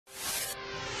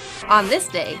On this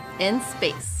day in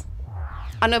space.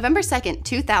 On November 2nd,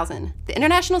 2000, the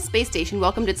International Space Station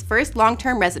welcomed its first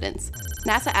long-term residents,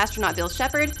 NASA astronaut Bill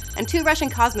Shepard and two Russian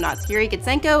cosmonauts Yuri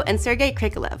Gitsenko and Sergei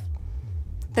Krikalev.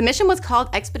 The mission was called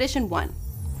Expedition 1.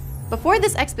 Before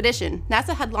this expedition,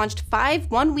 NASA had launched 5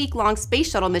 one-week-long space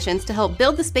shuttle missions to help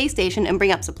build the space station and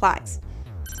bring up supplies.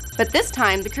 But this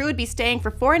time, the crew would be staying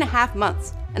for 4.5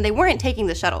 months, and they weren't taking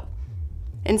the shuttle.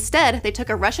 Instead, they took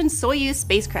a Russian Soyuz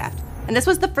spacecraft, and this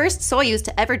was the first Soyuz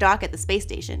to ever dock at the space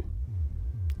station.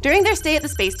 During their stay at the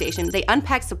space station, they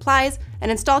unpacked supplies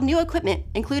and installed new equipment,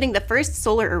 including the first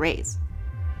solar arrays.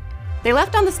 They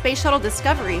left on the Space Shuttle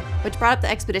Discovery, which brought up the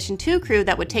Expedition 2 crew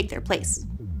that would take their place.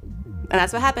 And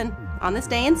that's what happened on this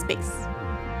day in space.